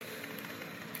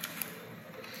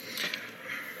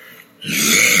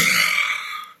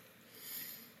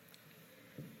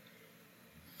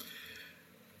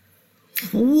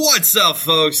What's up,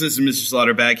 folks? This is Mr.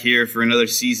 Slaughter back here for another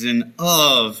season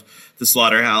of The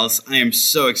Slaughterhouse. I am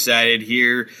so excited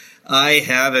here. I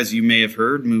have, as you may have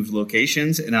heard, moved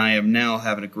locations, and I am now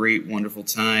having a great, wonderful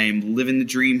time living the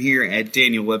dream here at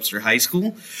Daniel Webster High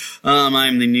School.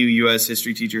 I'm the new U.S.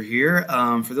 history teacher here.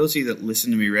 For those of you that listen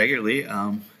to me regularly,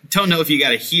 don't know if you got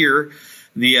to hear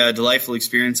the delightful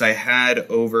experience I had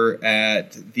over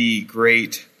at the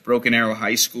great Broken Arrow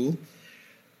High School.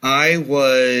 I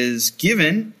was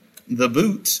given the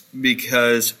boot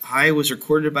because I was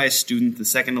recorded by a student the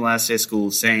second to last day of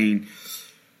school saying,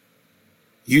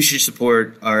 you should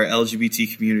support our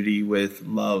LGBT community with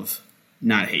love,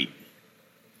 not hate.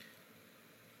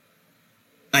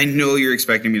 I know you're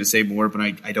expecting me to say more, but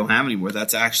I don't have any more.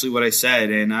 That's actually what I said.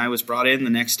 And I was brought in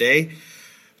the next day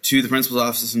to the principal's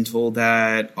office and told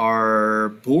that our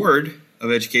board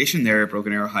of education there at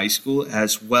Broken Arrow High School,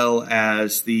 as well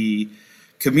as the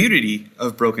community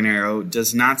of Broken Arrow,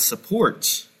 does not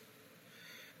support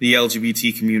the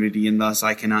LGBT community, and thus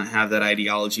I cannot have that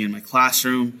ideology in my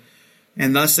classroom.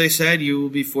 And thus they said, you will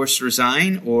be forced to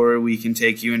resign, or we can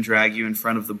take you and drag you in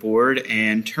front of the board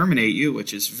and terminate you,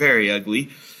 which is very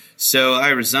ugly. So I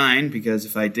resigned, because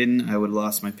if I didn't, I would have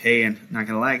lost my pay, and not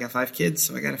going to lie, I got 5 kids,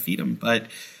 so I got to feed them. But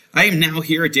I am now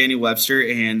here at Daniel Webster,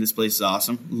 and this place is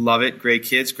awesome. Love it. Great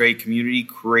kids, great community,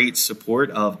 great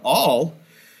support of all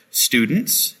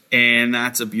students, and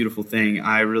that's a beautiful thing.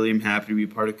 I really am happy to be a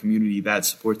part of a community that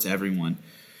supports everyone.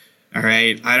 All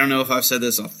right, I don't know if I've said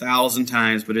this 1,000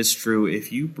 times, but it's true.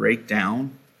 If you break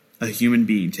down a human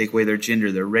being, take away their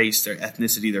gender, their race, their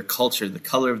ethnicity, their culture, the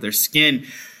color of their skin,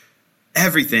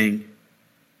 everything,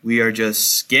 we are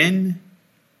just skin,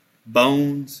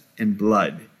 bones, and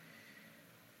blood.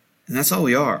 And that's all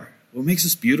we are. What makes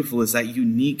us beautiful is that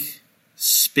unique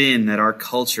spin that our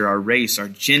culture, our race, our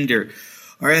gender,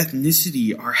 our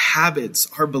ethnicity, our habits,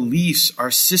 our beliefs, our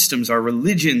systems, our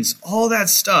religions, all that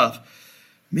stuff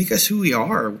make us who we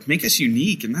are, make us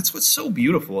unique, and that's what's so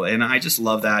beautiful, and I just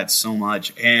love that so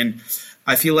much, and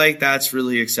I feel like that's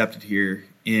really accepted here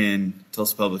in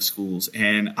Tulsa Public Schools,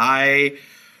 and I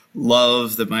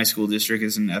love that my school district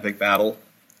is in an epic battle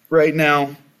right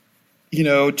now, you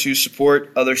know, to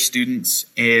support other students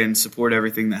and support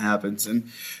everything that happens. And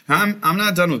I'm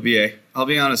not done with BA. I'll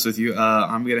be honest with you.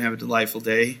 I'm going to have a delightful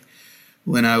day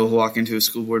when I will walk into a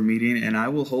school board meeting and I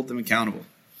will hold them accountable.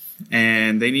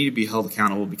 And they need to be held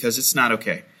accountable because it's not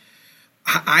okay.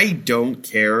 I don't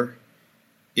care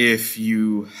if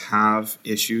you have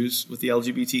issues with the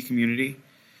LGBT community,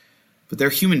 but they're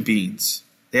human beings.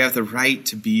 They have the right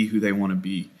to be who they want to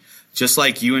be, just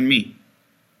like you and me.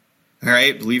 All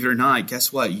right, believe it or not,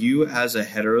 guess what? You as a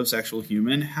heterosexual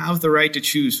human have the right to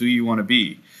choose who you want to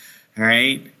be. All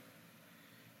right?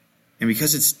 And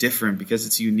because it's different, because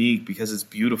it's unique, because it's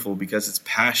beautiful, because it's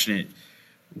passionate,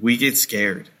 we get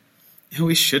scared. And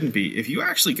we shouldn't be. If you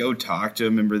actually go talk to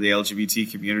a member of the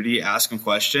LGBT community, ask them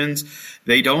questions,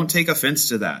 they don't take offense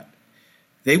to that.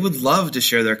 They would love to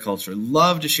share their culture,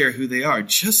 love to share who they are,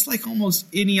 just like almost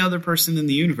any other person in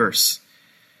the universe.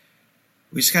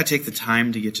 We just got to take the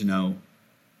time to get to know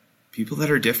people that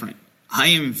are different. I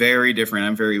am very different.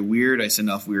 I'm very weird. I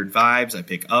send off weird vibes. I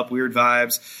pick up weird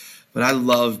vibes. But I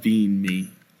love being me.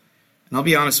 And I'll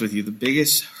be honest with you, the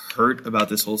biggest hurt about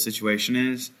this whole situation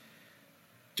is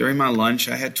during my lunch,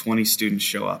 I had 20 students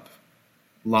show up.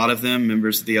 A lot of them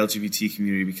members of the LGBT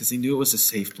community because they knew it was a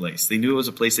safe place. They knew it was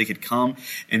a place they could come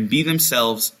and be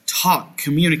themselves, talk,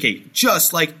 communicate,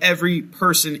 just like every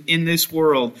person in this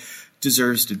world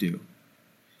deserves to do.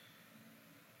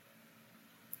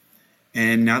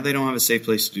 And now they don't have a safe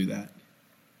place to do that.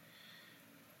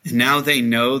 And now they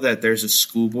know that there's a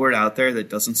school board out there that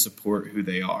doesn't support who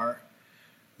they are.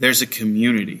 There's a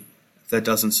community that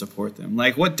doesn't support them.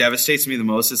 Like, what devastates me the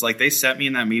most is, like, they sent me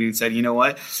in that meeting and said, you know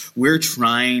what, we're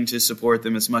trying to support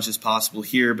them as much as possible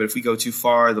here, but if we go too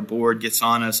far, the board gets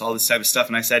on us, all this type of stuff.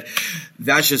 And I said,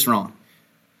 that's just wrong.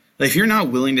 Like, if you're not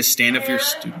willing to stand up for your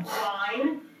students.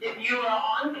 If you are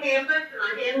on campus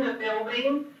or in the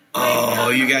building. Oh,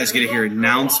 you guys get to hear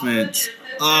announcements.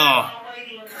 Oh,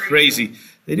 crazy.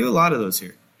 They do a lot of those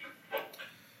here.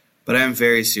 But I am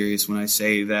very serious when I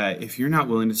say that if you're not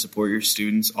willing to support your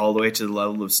students all the way to the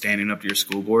level of standing up to your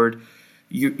school board,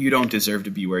 you don't deserve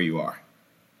to be where you are.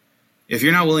 If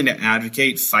you're not willing to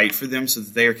advocate, fight for them so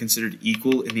that they are considered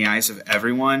equal in the eyes of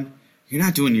everyone, you're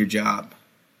not doing your job.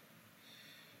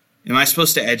 Am I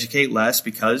supposed to educate less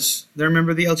because they're a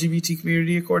member of the LGBT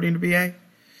community according to BA?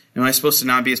 Am I supposed to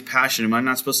not be as passionate? Am I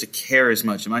not supposed to care as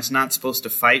much? Am I not supposed to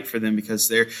fight for them because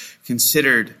they're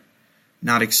considered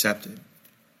not accepted?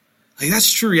 Like,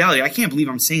 that's true reality. I can't believe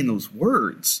I'm saying those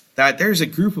words. That there's a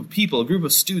group of people, a group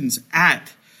of students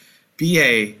at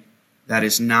BA that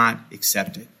is not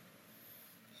accepted.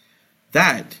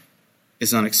 That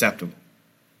is unacceptable.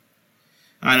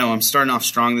 I know I'm starting off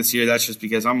strong this year. That's just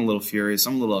because I'm a little furious.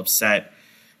 I'm a little upset.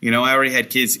 I already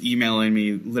had kids emailing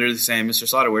me literally saying, Mr.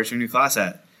 Slaughter, where's your new class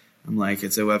at? I'm like,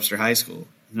 it's at Webster High School.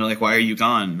 And they're like, why are you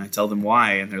gone? And I tell them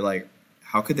why. And they're like,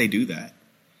 how could they do that?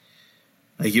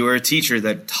 Like, you were a teacher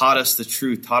that taught us the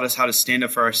truth, taught us how to stand up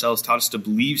for ourselves, taught us to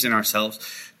believe in ourselves,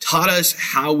 taught us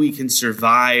how we can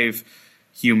survive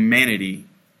humanity.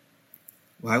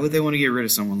 Why would they want to get rid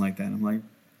of someone like that? I'm like,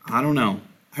 I don't know.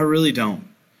 I really don't.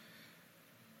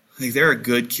 Like, there are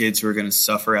good kids who are going to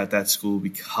suffer at that school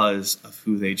because of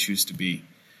who they choose to be.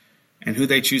 And who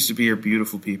they choose to be are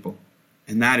beautiful people.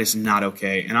 And that is not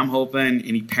okay. And I'm hoping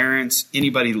any parents,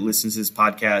 anybody that listens to this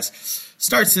podcast,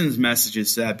 starts sending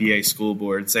messages to that BA school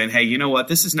board saying, hey, you know what?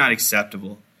 This is not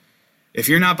acceptable. If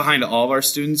you're not behind all of our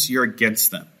students, you're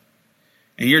against them.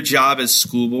 And your job as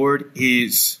school board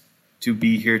is to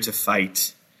be here to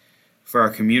fight for our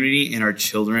community and our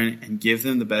children and give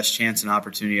them the best chance and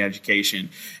opportunity education.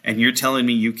 And you're telling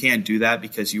me you can't do that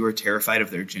because you are terrified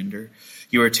of their gender.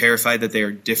 You are terrified that they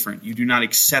are different. You do not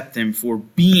accept them for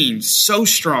being so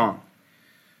strong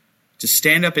to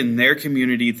stand up in their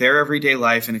community, their everyday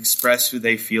life, and express who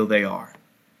they feel they are.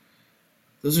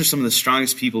 Those are some of the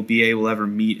strongest people BA will ever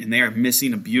meet, and they are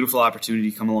missing a beautiful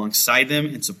opportunity to come alongside them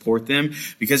and support them,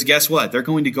 because guess what? They're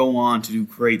going to go on to do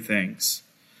great things,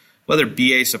 whether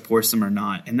BA supports them or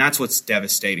not, and that's what's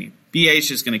devastating. BA is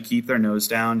just going to keep their nose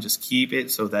down, just keep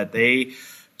it so that they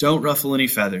don't ruffle any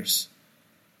feathers.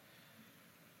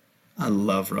 I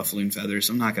love ruffling feathers,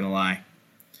 I'm not going to lie.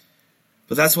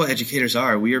 But that's what educators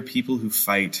are. We are people who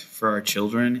fight for our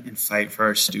children and fight for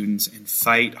our students and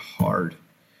fight hard.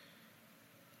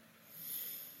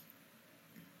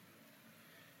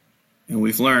 And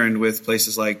we've learned with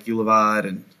places like Boulevard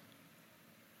and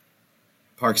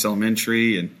Parks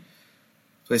Elementary and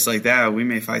places like that, we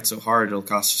may fight so hard it'll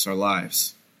cost us our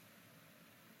lives.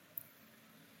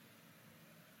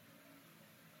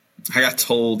 I got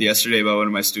told yesterday by one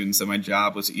of my students that my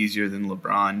job was easier than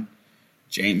LeBron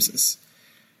James's.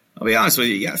 I'll be honest with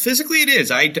you. Yeah, physically it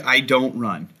is. I don't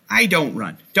run. Don't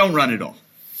run at all.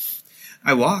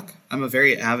 I walk. I'm a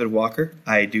very avid walker.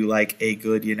 I do like a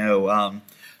good,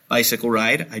 bicycle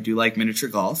ride. I do like miniature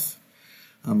golf.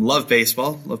 Love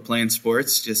baseball. Love playing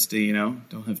sports. Just,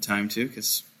 don't have time to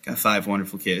because got 5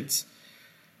 wonderful kids.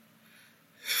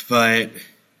 But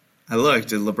I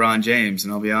looked at LeBron James,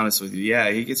 and I'll be honest with you.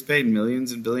 Yeah, he gets paid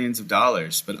millions and billions of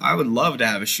dollars. But I would love to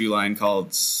have a shoe line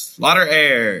called Slaughter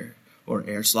Air or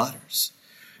Air Slaughters.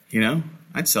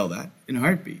 I'd sell that in a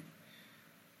heartbeat.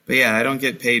 But yeah, I don't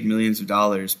get paid millions of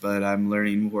dollars, but I'm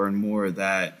learning more and more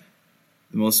that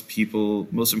the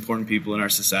most important people in our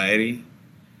society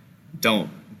don't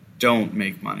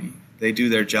make money. They do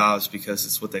their jobs because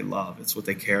it's what they love. It's what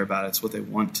they care about. It's what they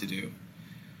want to do.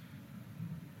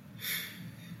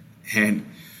 And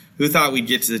who thought we'd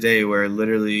get to the day where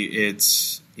literally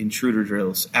it's intruder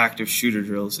drills, active shooter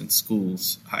drills in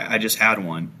schools? I just had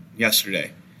one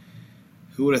yesterday.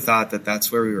 Who would have thought that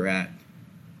that's where we were at?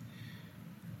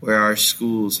 Where our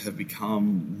schools have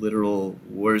become literal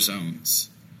war zones.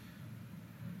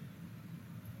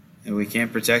 And we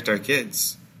can't protect our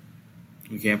kids.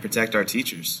 We can't protect our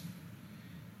teachers.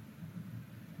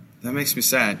 That makes me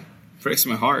sad. It breaks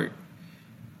my heart.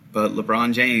 But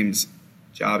LeBron James'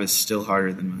 job is still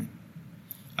harder than mine.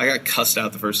 I got cussed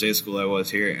out the first day of school I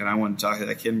was here, and I wanted to talk to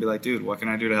that kid and be like, dude, what can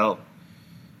I do to help?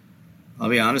 I'll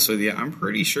be honest with you, I'm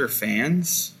pretty sure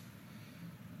fans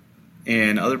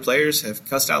and other players have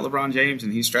cussed out LeBron James,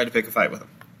 and he's tried to pick a fight with them.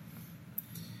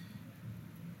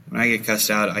 When I get cussed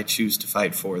out, I choose to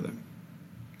fight for them.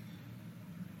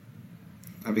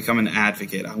 I become an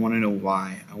advocate. I want to know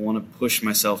why. I want to push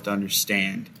myself to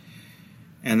understand.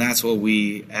 And that's what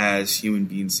we as human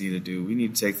beings need to do. We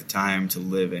need to take the time to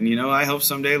live. And, I hope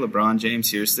someday LeBron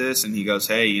James hears this and he goes,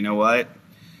 hey, you know what?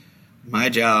 My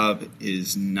job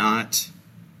is not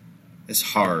as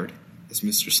hard as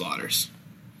Mr. Slaughter's.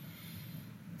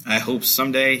 I hope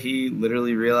someday he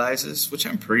literally realizes, which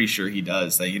I'm pretty sure he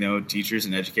does, that, teachers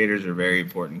and educators are very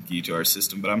important key to our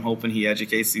system. But I'm hoping he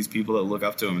educates these people that look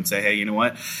up to him and say, hey, you know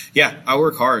what? Yeah, I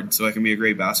work hard so I can be a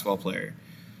great basketball player.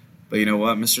 But you know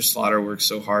what? Mr. Slaughter works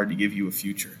so hard to give you a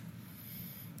future.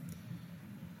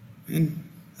 And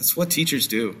that's what teachers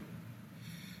do.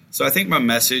 So I think my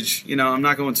message, I'm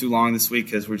not going too long this week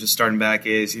because we're just starting back,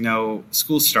 is,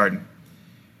 school's starting.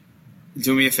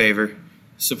 Do me a favor.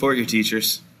 Support your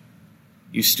teachers.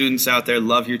 You students out there,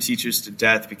 love your teachers to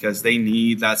death because they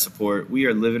need that support. We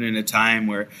are living in a time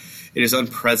where it is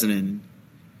unprecedented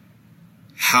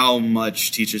how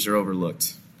much teachers are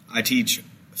overlooked. I teach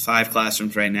 5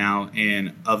 classrooms right now,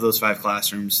 and of those 5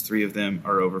 classrooms, 3 of them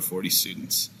are over 40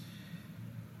 students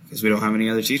because we don't have any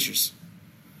other teachers.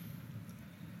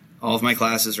 All of my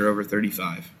classes are over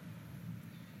 35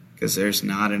 because there's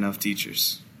not enough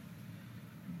teachers.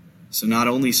 So not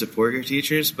only support your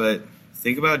teachers, but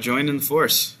think about joining the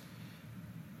force.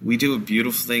 We do a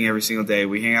beautiful thing every single day.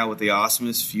 We hang out with the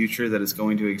awesomest future that is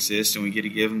going to exist, and we get to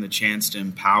give them the chance to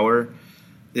empower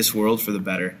this world for the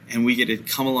better. And we get to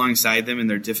come alongside them in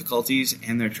their difficulties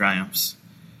and their triumphs.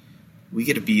 We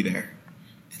get to be there.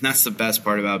 And that's the best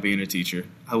part about being a teacher.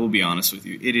 I will be honest with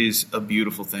you. It is a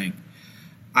beautiful thing.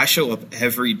 I show up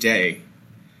every day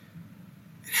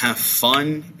and have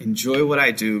fun, enjoy what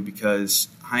I do because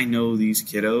I know these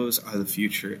kiddos are the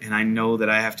future, and I know that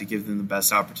I have to give them the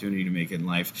best opportunity to make it in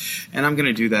life. And I'm going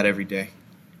to do that every day.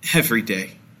 Every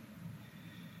day.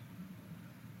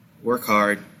 Work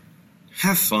hard.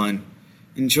 Have fun.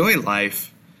 Enjoy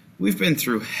life. We've been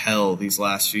through hell these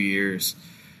last few years.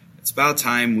 It's about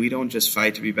time we don't just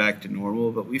fight to be back to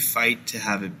normal, but we fight to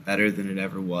have it better than it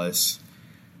ever was.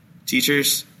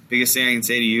 Teachers, biggest thing I can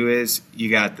say to you is, you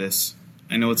got this.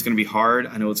 I know it's going to be hard.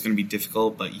 I know it's going to be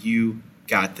difficult, but you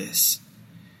got this.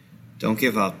 Don't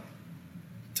give up.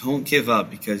 Don't give up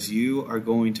because you are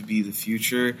going to be the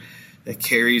future that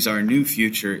carries our new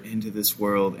future into this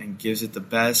world and gives it the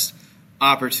best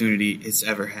opportunity it's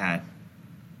ever had.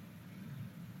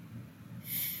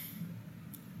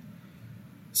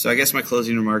 So I guess my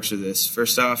closing remarks are this.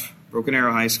 First off, Broken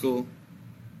Arrow High School,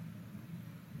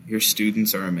 your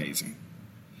students are amazing.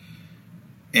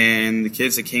 And the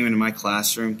kids that came into my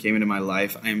classroom, came into my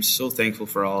life, I am so thankful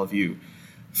for all of you,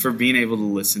 for being able to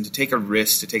listen, to take a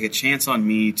risk, to take a chance on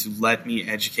me, to let me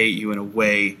educate you in a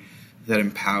way that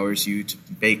empowers you to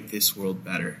make this world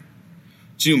better.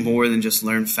 To do more than just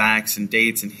learn facts and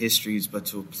dates and histories, but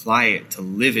to apply it, to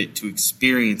live it, to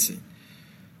experience it,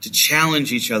 to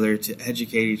challenge each other, to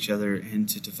educate each other, and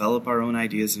to develop our own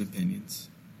ideas and opinions.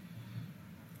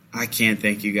 I can't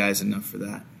thank you guys enough for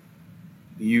that.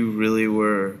 You really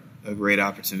were a great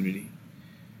opportunity.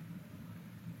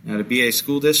 Now, to BA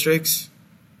school districts,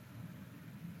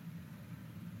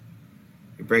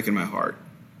 you're breaking my heart.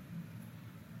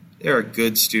 There are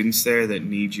good students there that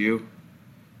need you.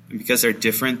 And because they're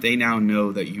different, they now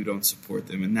know that you don't support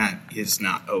them, and that is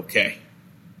not okay.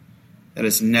 That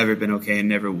has never been okay and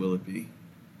never will it be.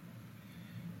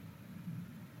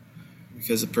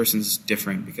 Because a person's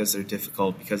different, because they're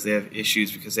difficult, because they have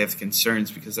issues, because they have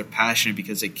concerns, because they're passionate,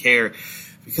 because they care,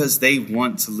 because they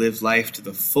want to live life to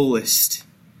the fullest.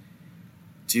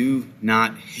 Do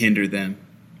not hinder them,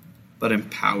 but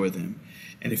empower them.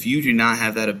 And if you do not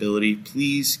have that ability,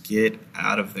 please get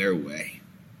out of their way.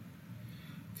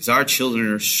 Because our children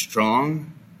are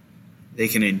strong, they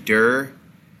can endure,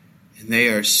 and they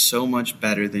are so much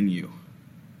better than you.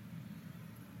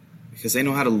 Because they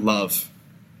know how to love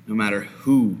no matter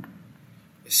who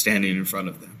is standing in front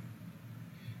of them.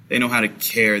 They know how to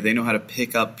care. They know how to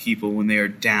pick up people when they are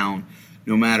down,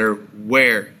 no matter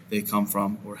where they come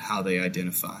from or how they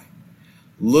identify.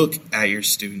 Look at your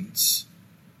students.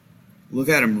 Look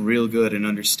at them real good and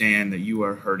understand that you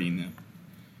are hurting them.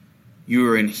 You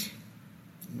are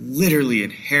literally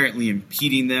inherently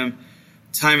impeding them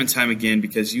time and time again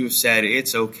because you have said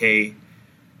it's okay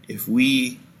if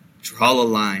we draw a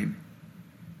line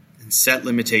and set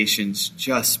limitations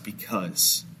just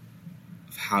because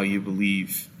of how you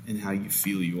believe and how you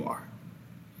feel you are.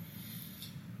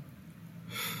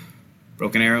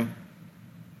 Broken Arrow,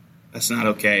 that's not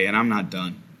okay, and I'm not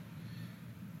done.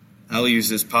 I will use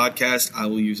this podcast. I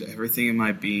will use everything in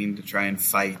my being to try and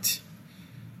fight.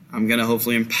 I'm going to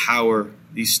hopefully empower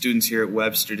these students here at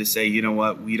Webster to say, you know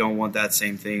what, we don't want that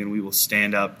same thing, and we will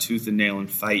stand up tooth and nail and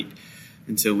fight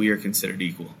until we are considered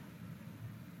equal.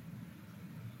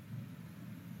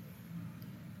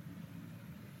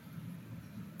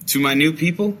 To my new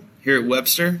people here at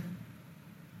Webster,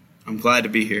 I'm glad to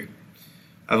be here.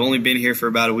 I've only been here for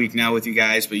about a week now with you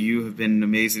guys, but you have been an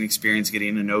amazing experience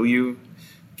getting to know you,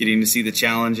 getting to see the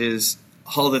challenges,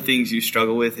 all the things you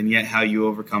struggle with, and yet how you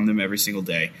overcome them every single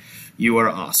day. You are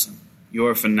awesome. You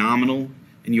are phenomenal,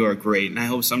 and you are great. And I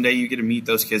hope someday you get to meet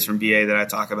those kids from BA that I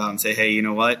talk about and say, hey, you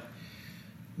know what?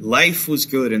 Life was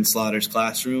good in Slaughter's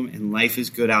classroom, and life is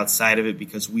good outside of it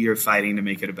because we are fighting to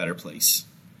make it a better place.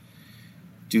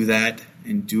 Do that,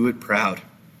 and do it proud.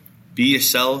 Be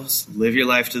yourselves, live your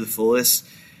life to the fullest,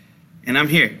 and I'm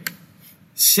here.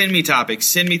 Send me topics.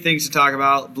 Send me things to talk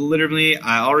about. Literally,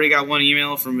 I already got one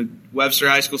email from a Webster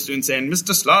High School student saying,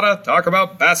 Mr. Slaughter, talk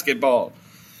about basketball.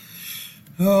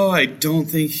 Oh, I don't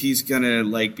think he's going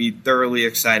to be thoroughly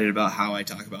excited about how I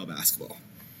talk about basketball.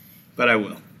 But I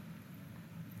will.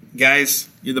 Guys,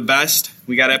 you're the best.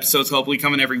 We got episodes hopefully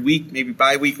coming every week, maybe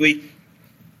bi-weekly.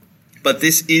 But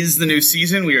this is the new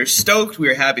season. We are stoked. We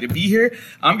are happy to be here.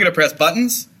 I'm going to press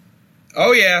buttons.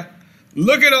 Oh, yeah.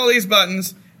 Look at all these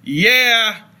buttons.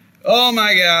 Yeah. Oh,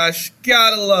 my gosh.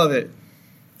 Gotta love it.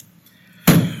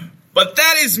 But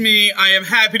that is me. I am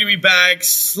happy to be back.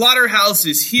 Slaughterhouse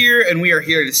is here, and we are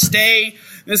here to stay.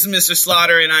 This is Mr.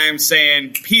 Slaughter, and I am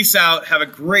saying peace out. Have a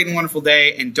great and wonderful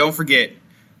day, and don't forget,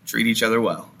 treat each other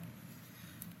well.